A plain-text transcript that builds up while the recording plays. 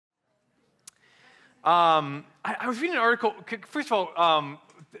I was reading an article. First of all,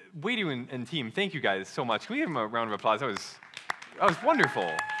 Wadey and team, thank you guys so much. Can we give them a round of applause? That was wonderful.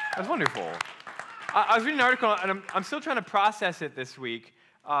 That was wonderful. I was reading an article, and I'm still trying to process it this week,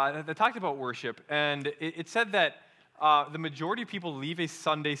 that talked about worship, and it said that the majority of people leave a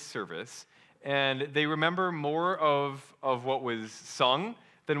Sunday service, and they remember more of what was sung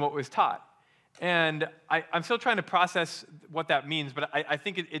than what was taught. And I'm still trying to process what that means, but I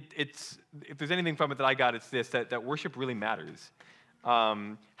think it's if there's anything from it that I got, it's this, that worship really matters.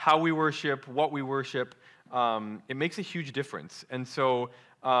 How we worship, what we worship, it makes a huge difference. And so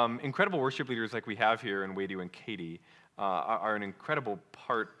incredible worship leaders like we have here in Wadey and Katie are an incredible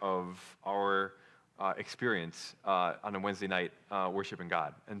part of our experience on a Wednesday night worshiping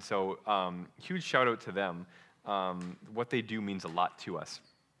God. And so huge shout out to them. What they do means a lot to us.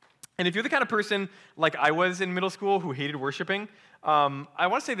 And if you're the kind of person like I was in middle school who hated worshiping, I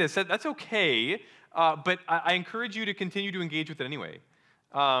want to say this, that's okay, but I encourage you to continue to engage with it anyway.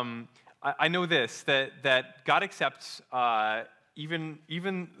 I know this, that God accepts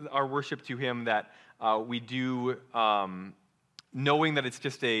even our worship to Him that we do knowing that it's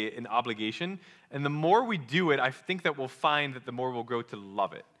just an obligation. And the more we do it, I think that we'll find that the more we'll grow to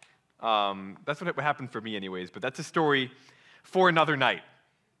love it. That's what happened for me anyways, but that's a story for another night.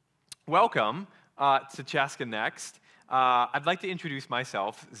 Welcome to Chaska Next. I'd like to introduce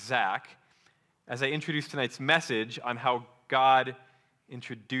myself, Zach, as I introduce tonight's message on how God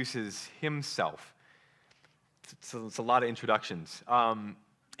introduces Himself. It's a lot of introductions.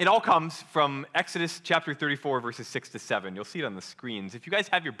 It all comes from Exodus chapter 34, verses 6 to 7. You'll see it on the screens. If you guys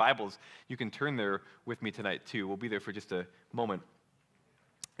have your Bibles, you can turn there with me tonight too. We'll be there for just a moment.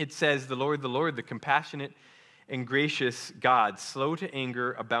 It says, the Lord, the compassionate and gracious God, slow to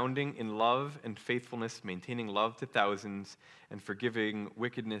anger, abounding in love and faithfulness, maintaining love to thousands, and forgiving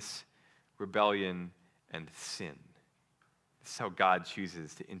wickedness, rebellion, and sin. This is how God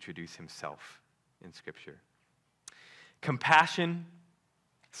chooses to introduce Himself in Scripture. Compassion,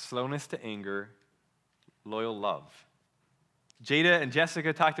 slowness to anger, loyal love. Jada and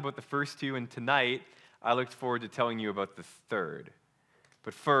Jessica talked about the first two, and tonight I looked forward to telling you about the third.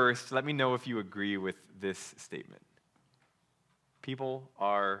 But first, let me know if you agree with this statement. People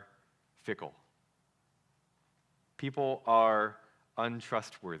are fickle. People are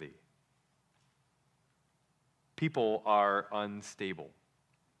untrustworthy. People are unstable.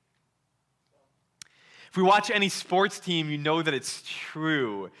 If we watch any sports team, you know that it's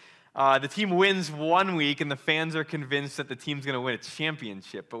true. The team wins one week, and the fans are convinced that the team's going to win a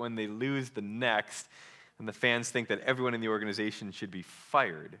championship. But when they lose the next, and the fans think that everyone in the organization should be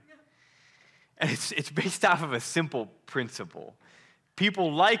fired. And it's based off of a simple principle.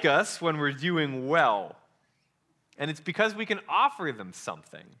 People like us when we're doing well. And it's because we can offer them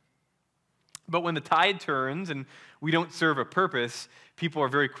something. But when the tide turns and we don't serve a purpose, people are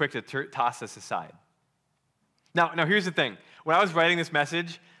very quick to toss us aside. Now here's the thing. When I was writing this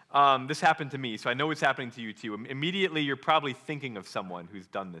message, this happened to me, so I know it's happening to you too. Immediately, you're probably thinking of someone who's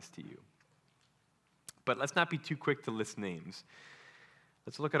done this to you. But let's not be too quick to list names.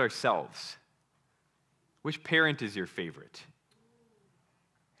 Let's look at ourselves. Which parent is your favorite?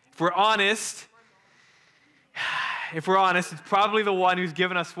 If we're honest, it's probably the one who's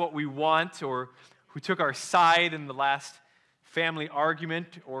given us what we want, or who took our side in the last family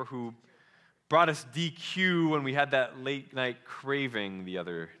argument, or who brought us DQ when we had that late night craving the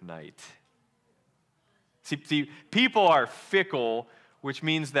other night. See, people are fickle, which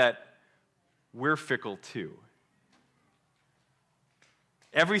means that we're fickle too.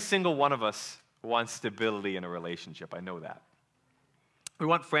 Every single one of us wants stability in a relationship. I know that. We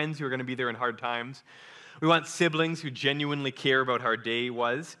want friends who are going to be there in hard times. We want siblings who genuinely care about how our day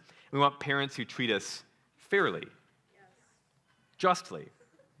was. We want parents who treat us fairly, justly.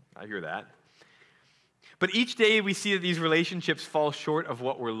 I hear that. But each day we see that these relationships fall short of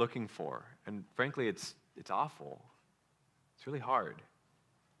what we're looking for. And frankly, it's awful. It's really hard.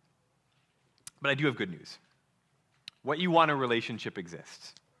 But I do have good news. What you want in a relationship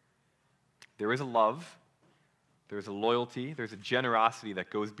exists. There is a love, there's a loyalty, there's a generosity that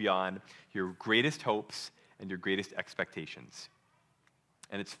goes beyond your greatest hopes and your greatest expectations.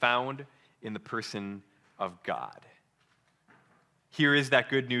 And it's found in the person of God. Here is that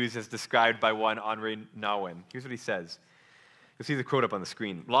good news as described by one Henri Nouwen. Here's what he says. You'll see the quote up on the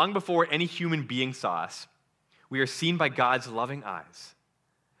screen. Long before any human being saw us, we are seen by God's loving eyes.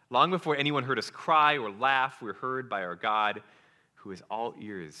 Long before anyone heard us cry or laugh, we were heard by our God, who is all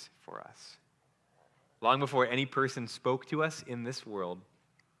ears for us. Long before any person spoke to us in this world,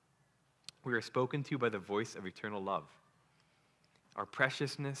 we are spoken to by the voice of eternal love. Our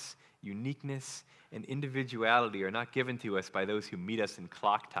preciousness uniqueness, and individuality are not given to us by those who meet us in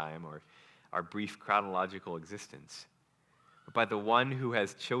clock time or our brief chronological existence, but by the one who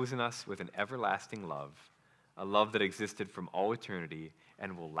has chosen us with an everlasting love, a love that existed from all eternity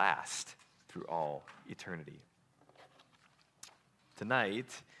and will last through all eternity. Tonight,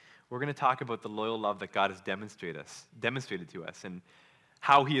 we're going to talk about the loyal love that God has demonstrated to us, and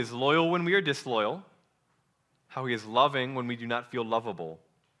how he is loyal when we are disloyal, how he is loving when we do not feel lovable,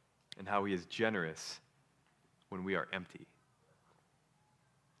 and how he is generous when we are empty.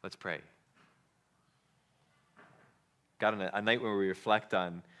 Let's pray. God, on a night where we reflect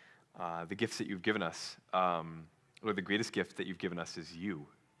on the gifts that you've given us, or the greatest gift that you've given us is you.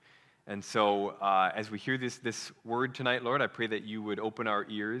 And so as we hear this word tonight, Lord, I pray that you would open our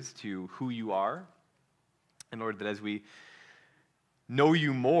ears to who you are. And Lord, that as we know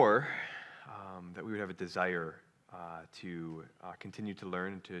you more, that we would have a desire to continue to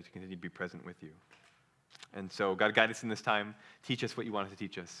learn and to continue to be present with you. And so, God, guide us in this time. Teach us what you want us to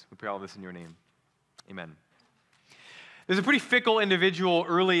teach us. We pray all this in your name. Amen. There's a pretty fickle individual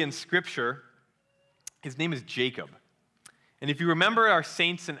early in Scripture. His name is Jacob. And if you remember our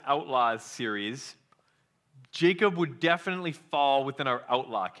Saints and Outlaws series, Jacob would definitely fall within our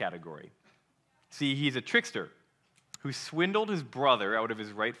outlaw category. See, he's a trickster who swindled his brother out of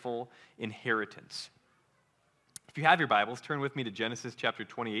his rightful inheritance. If you have your Bibles, turn with me to Genesis chapter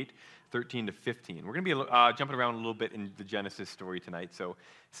 28, 13 to 15. We're going to be jumping around a little bit in the Genesis story tonight, so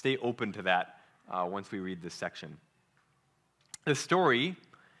stay open to that once we read this section. The story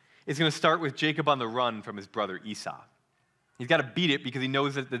is going to start with Jacob on the run from his brother Esau. He's got to beat it because he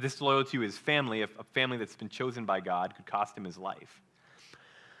knows that the disloyalty to his family, a family that's been chosen by God, could cost him his life.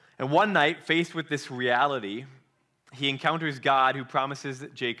 And one night, faced with this reality, he encounters God, who promises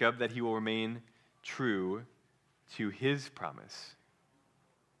Jacob that he will remain true to his promise.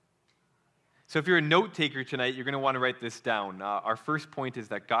 So if you're a note taker tonight, you're going to want to write this down. Our first point is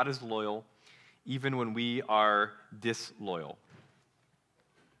that God is loyal even when we are disloyal.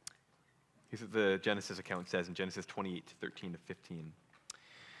 Here's what the Genesis account says in Genesis 28, 13 to 15.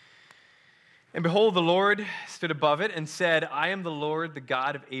 And behold, the Lord stood above it and said, I am the Lord, the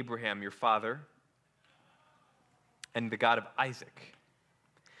God of Abraham, your father, and the God of Isaac.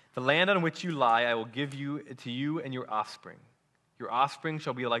 The land on which you lie I will give to you and your offspring. Your offspring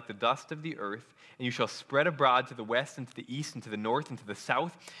shall be like the dust of the earth, and you shall spread abroad to the west and to the east and to the north and to the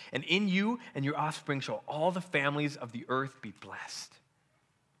south. And in you and your offspring shall all the families of the earth be blessed.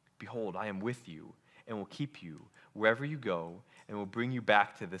 Behold, I am with you and will keep you wherever you go and will bring you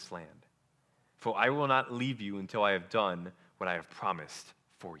back to this land. For I will not leave you until I have done what I have promised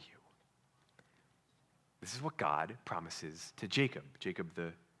for you. This is what God promises to Jacob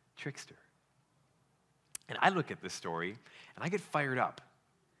the trickster. And I look at this story and I get fired up.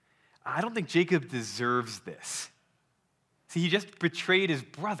 I don't think Jacob deserves this. See, he just betrayed his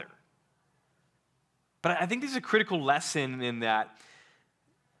brother. But I think there's a critical lesson in that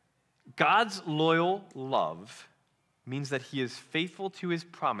God's loyal love means that he is faithful to his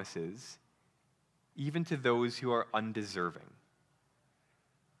promises, even to those who are undeserving.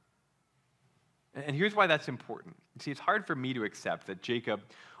 And here's why that's important. See, it's hard for me to accept that Jacob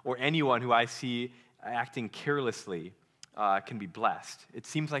or anyone who I see acting carelessly can be blessed. It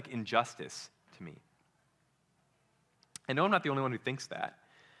seems like injustice to me. I know I'm not the only one who thinks that.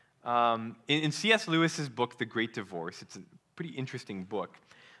 In C.S. Lewis's book, The Great Divorce, it's a pretty interesting book.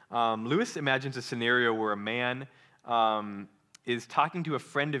 Lewis imagines a scenario where a man is talking to a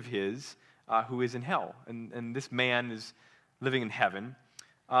friend of his who is in hell, and this man is living in heaven.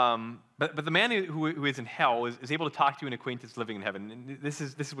 But the man who is in hell is able to talk to an acquaintance living in heaven. And this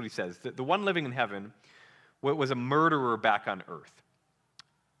is what he says. The one living in heaven was a murderer back on earth.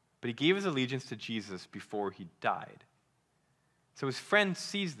 But he gave his allegiance to Jesus before he died. So his friend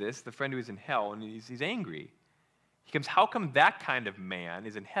sees this, the friend who is in hell, and he's angry. He comes, how come that kind of man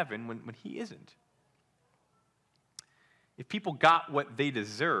is in heaven when he isn't? If people got what they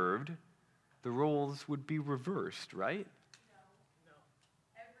deserved, the roles would be reversed, right?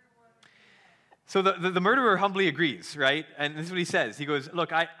 So the murderer humbly agrees, right? And this is what he says. He goes,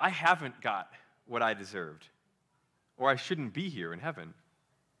 look, I haven't got what I deserved, or I shouldn't be here in heaven.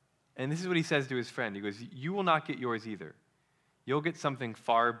 And this is what he says to his friend. He goes, you will not get yours either. You'll get something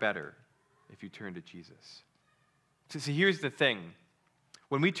far better if you turn to Jesus. So here's the thing.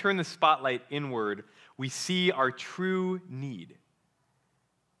 When we turn the spotlight inward, we see our true need.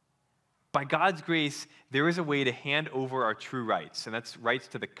 By God's grace, there is a way to hand over our true rights, and that's rights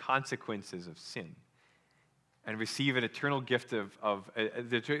to the consequences of sin, and receive an eternal gift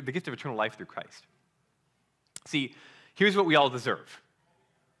the gift of eternal life through Christ. See, here's what we all deserve.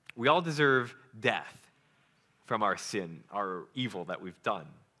 We all deserve death from our sin, our evil that we've done.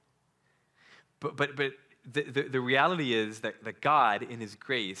 But the reality is that God, in his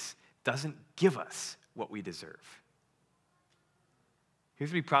grace, doesn't give us what we deserve. Here's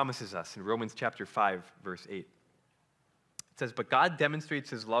what he promises us in Romans chapter 5, verse 8. It says, "But God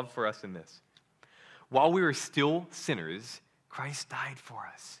demonstrates his love for us in this. While we were still sinners, Christ died for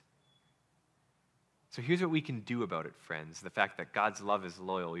us." So here's what we can do about it, friends, the fact that God's love is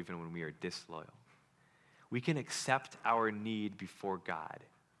loyal even when we are disloyal. We can accept our need before God.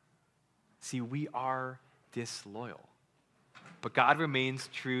 See, we are disloyal, but God remains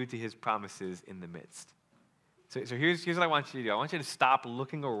true to his promises in the midst. So here's what I want you to do. I want you to stop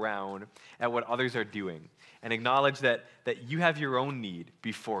looking around at what others are doing and acknowledge that you have your own need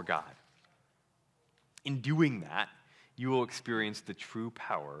before God. In doing that, you will experience the true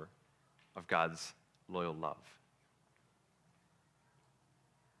power of God's loyal love.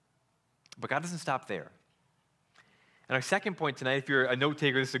 But God doesn't stop there. And our second point tonight, if you're a note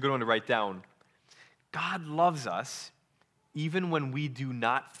taker, this is a good one to write down. God loves us even when we do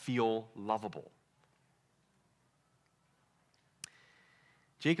not feel lovable.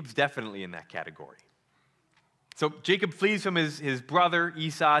 Jacob's definitely in that category. So Jacob flees from his brother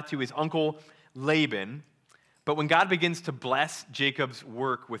Esau to his uncle Laban. But when God begins to bless Jacob's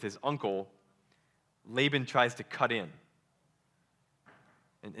work with his uncle, Laban tries to cut in.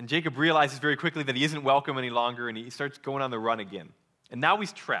 And Jacob realizes very quickly that he isn't welcome any longer, and he starts going on the run again. And now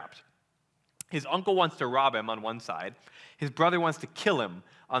he's trapped. His uncle wants to rob him on one side. His brother wants to kill him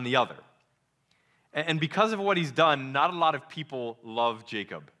on the other. And because of what he's done, not a lot of people love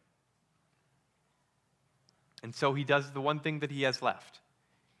Jacob. And so he does the one thing that he has left.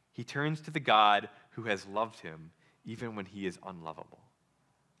 He turns to the God who has loved him even when he is unlovable.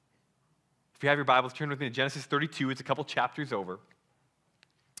 If you have your Bibles, turn with me to Genesis 32. It's a couple chapters over.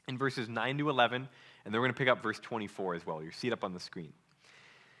 In verses 9 to 11, and then we're going to pick up verse 24 as well. You see it up on the screen.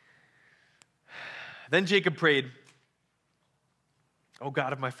 Then Jacob prayed, "O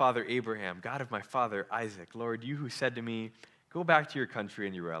God of my father Abraham, God of my father Isaac, Lord, you who said to me, 'Go back to your country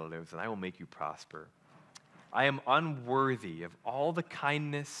and your relatives, and I will make you prosper.' I am unworthy of all the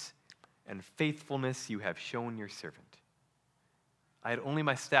kindness and faithfulness you have shown your servant. I had only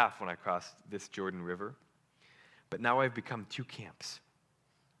my staff when I crossed this Jordan River, but now I have become two camps.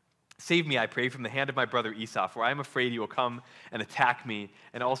 Save me, I pray, from the hand of my brother Esau, for I am afraid he will come and attack me,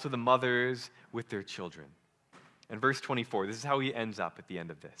 and also the mothers with their children." And verse 24, this is how he ends up at the end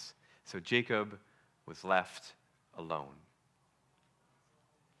of this. So Jacob was left alone.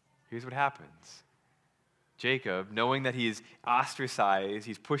 Here's what happens. Jacob, knowing that he is ostracized,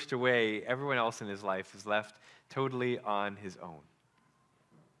 he's pushed away, everyone else in his life is left totally on his own.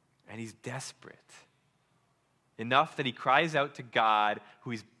 And he's desperate. Enough that he cries out to God, who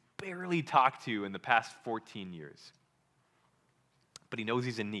he's barely talked to in the past 14 years. But he knows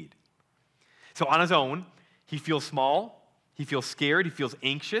he's in need. So on his own, he feels small, he feels scared, he feels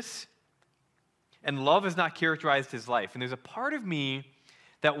anxious, and love has not characterized his life. And there's a part of me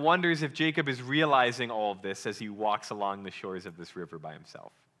that wonders if Jacob is realizing all of this as he walks along the shores of this river by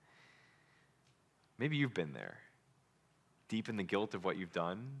himself. Maybe you've been there, deep in the guilt of what you've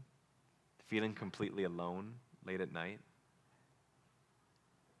done, feeling completely alone late at night.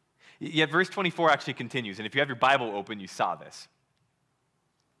 Yet verse 24 actually continues, and if you have your Bible open, you saw this.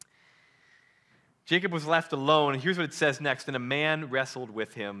 Jacob was left alone, and here's what it says next. "And a man wrestled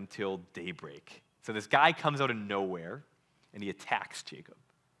with him till daybreak." So this guy comes out of nowhere, and he attacks Jacob.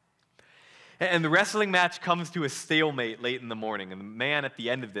 And the wrestling match comes to a stalemate late in the morning, and the man at the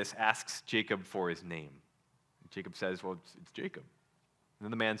end of this asks Jacob for his name. And Jacob says, "Well, it's Jacob." And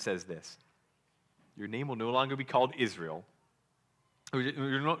then the man says this, "Your name will no longer be called Israel, or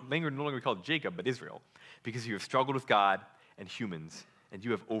you're no longer be called Jacob, but Israel, because you have struggled with God and humans, and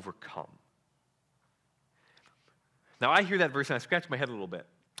you have overcome." Now, I hear that verse, and I scratch my head a little bit.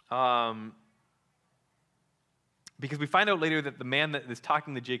 Because we find out later that the man that is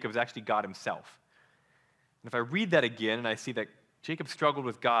talking to Jacob is actually God himself. And if I read that again, and I see that Jacob struggled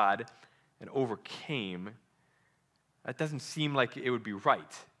with God and overcame, that doesn't seem like it would be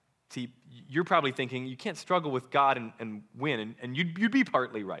right. See, you're probably thinking, you can't struggle with God and win, and you'd be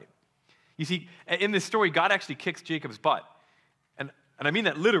partly right. You see, in this story, God actually kicks Jacob's butt. And I mean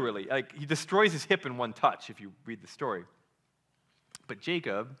that literally. Like, he destroys his hip in one touch, if you read the story. But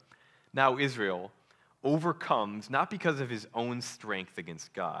Jacob, now Israel, overcomes not because of his own strength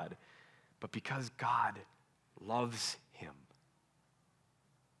against God, but because God loves him.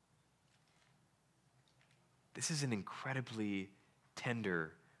 This is an incredibly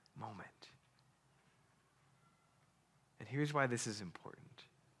tender moment. And here's why this is important.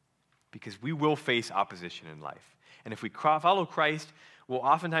 because we will face opposition in life. And if we follow Christ, we'll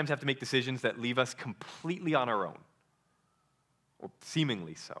oftentimes have to make decisions that leave us completely on our own, or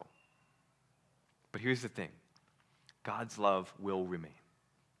seemingly so. But here's the thing. God's love will remain.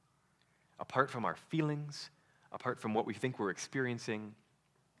 Apart from our feelings, apart from what we think we're experiencing,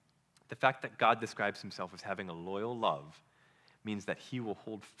 the fact that God describes himself as having a loyal love means that he will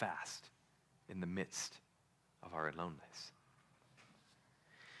hold fast in the midst of our aloneness.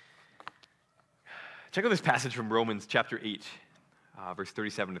 Check out this passage from Romans chapter 8, verse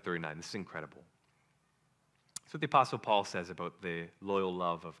 37 to 39. This is incredible. That's what the Apostle Paul says about the loyal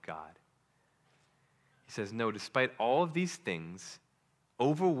love of God. He says, no, despite all of these things,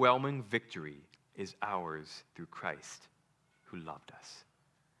 overwhelming victory is ours through Christ who loved us.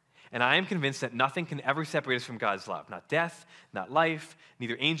 And I am convinced that nothing can ever separate us from God's love. Not death, not life,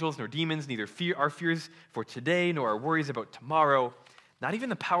 neither angels nor demons, neither our fears for today nor our worries about tomorrow. Not even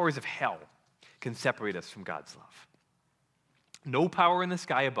the powers of hell can separate us from God's love. No power in the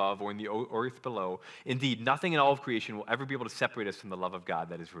sky above or in the earth below. Indeed, nothing in all of creation will ever be able to separate us from the love of God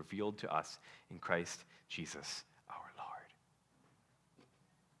that is revealed to us in Christ Jesus our Lord.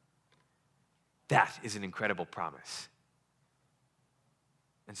 That is an incredible promise.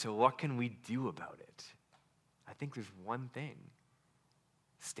 And so what can we do about it? I think there's one thing.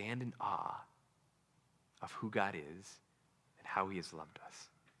 Stand in awe of who God is and how he has loved us.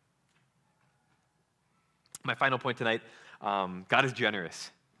 My final point tonight, God is generous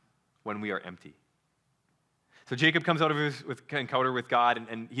when we are empty. So Jacob comes out of his encounter with God,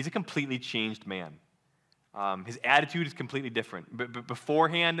 and he's a completely changed man. His attitude is completely different. But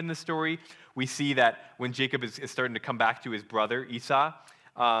beforehand in the story, we see that when Jacob is starting to come back to his brother, Esau,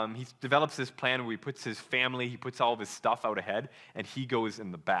 he develops this plan where he puts his family, he puts all of his stuff out ahead, and he goes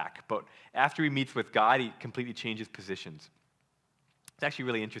in the back. But after he meets with God, he completely changes positions. It's actually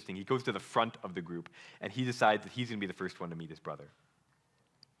really interesting. He goes to the front of the group, and he decides that he's going to be the first one to meet his brother.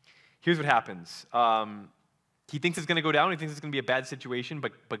 Here's what happens. He thinks it's going to go down. He thinks it's going to be a bad situation,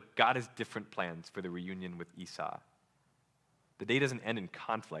 but God has different plans for the reunion with Esau. The day doesn't end in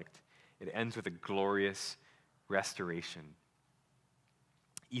conflict. It ends with a glorious restoration.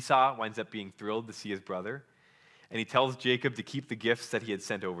 Esau winds up being thrilled to see his brother, and he tells Jacob to keep the gifts that he had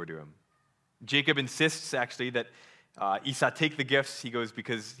sent over to him. Jacob insists, actually, that Esau take the gifts. He goes,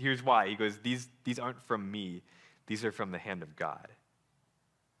 because here's why. He goes, these aren't from me. These are from the hand of God.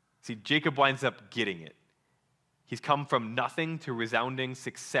 See, Jacob winds up getting it. He's come from nothing to resounding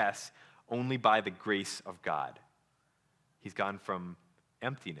success only by the grace of God. He's gone from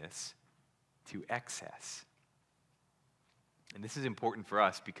emptiness to excess. And this is important for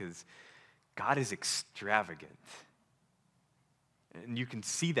us because God is extravagant. And you can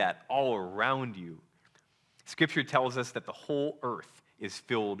see that all around you. Scripture tells us that the whole earth is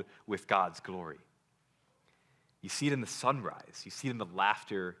filled with God's glory. You see it in the sunrise. You see it in the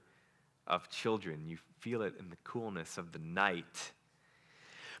laughter of children. You feel it in the coolness of the night.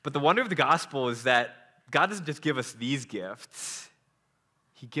 But the wonder of the gospel is that God doesn't just give us these gifts.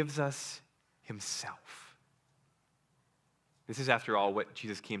 He gives us himself. This is, after all, what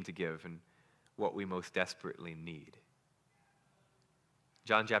Jesus came to give and what we most desperately need.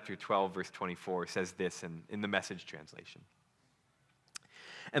 John chapter 12, verse 24 says this in the Message translation.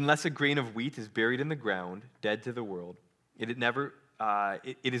 Unless a grain of wheat is buried in the ground, dead to the world, it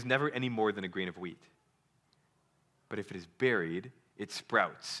is never any more than a grain of wheat. But if it is buried, it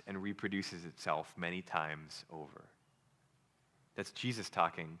sprouts and reproduces itself many times over. That's Jesus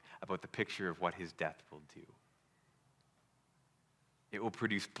talking about the picture of what his death will do. It will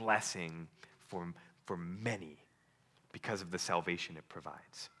produce blessing for many because of the salvation it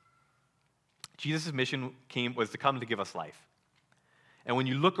provides. Jesus' mission was to come to give us life. And when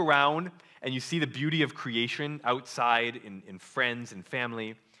you look around and you see the beauty of creation outside in friends and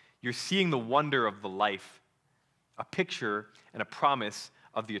family, you're seeing the wonder of the life, a picture and a promise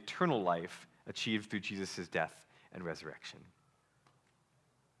of the eternal life achieved through Jesus' death and resurrection.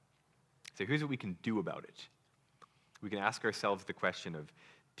 So here's what we can do about it. We can ask ourselves the question of,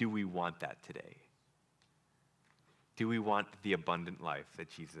 do we want that today? Do we want the abundant life that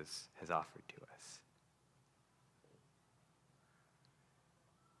Jesus has offered to us?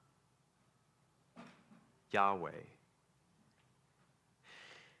 Yahweh.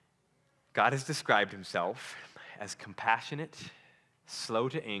 God has described himself as compassionate, slow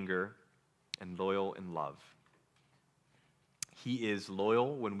to anger, and loyal in love. He is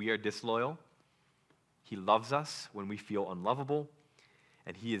loyal when we are disloyal. He loves us when we feel unlovable.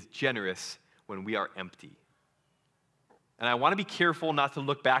 And he is generous when we are empty. And I want to be careful not to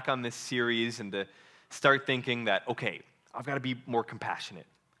look back on this series and to start thinking that, okay, I've got to be more compassionate.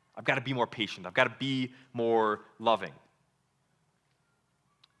 I've got to be more patient. I've got to be more loving.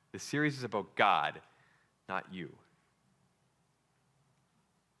 This series is about God, not you.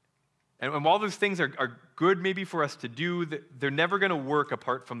 And while those things are good maybe for us to do, they're never going to work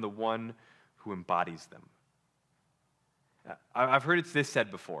apart from the one who embodies them. I've heard this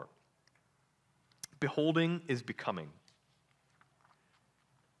said before. Beholding is becoming.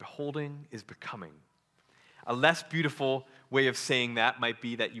 Beholding is becoming. A less beautiful way of saying that might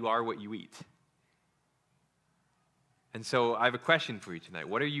be that you are what you eat. And so I have a question for you tonight.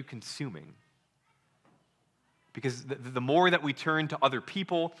 What are you consuming? Because the more that we turn to other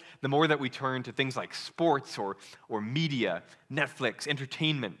people, the more that we turn to things like sports or media, Netflix,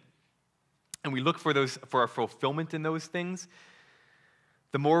 entertainment, and we look for our fulfillment in those things,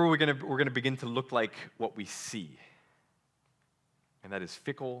 the more we're going to begin to look like what we see. And that is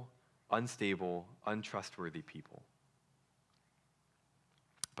fickle, unstable, untrustworthy people.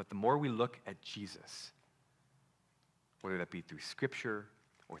 But the more we look at Jesus, whether that be through Scripture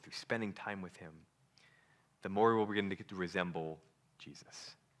or through spending time with him, the more we'll begin to get to resemble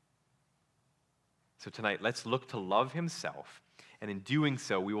Jesus. So tonight, let's look to love himself, and in doing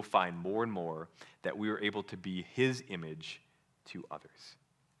so, we will find more and more that we are able to be his image to others.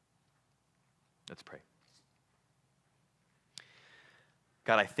 Let's pray.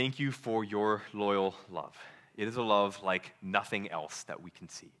 God, I thank you for your loyal love. It is a love like nothing else that we can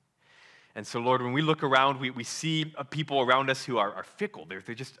see. And so, Lord, when we look around, we see people around us who are fickle. They're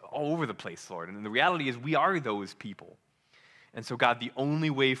just all over the place, Lord. And the reality is we are those people. And so, God, the only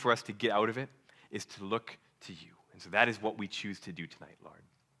way for us to get out of it is to look to you. And so that is what we choose to do tonight, Lord.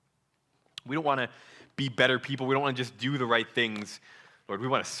 We don't want to be better people. We don't want to just do the right things. Lord, we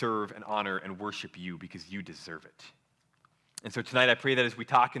want to serve and honor and worship you because you deserve it. And so tonight I pray that as we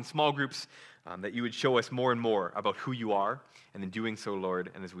talk in small groups, that you would show us more and more about who you are, and in doing so, Lord,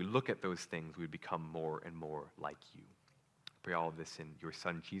 and as we look at those things, we would become more and more like you. I pray all of this in your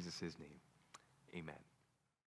Son, Jesus' name. Amen.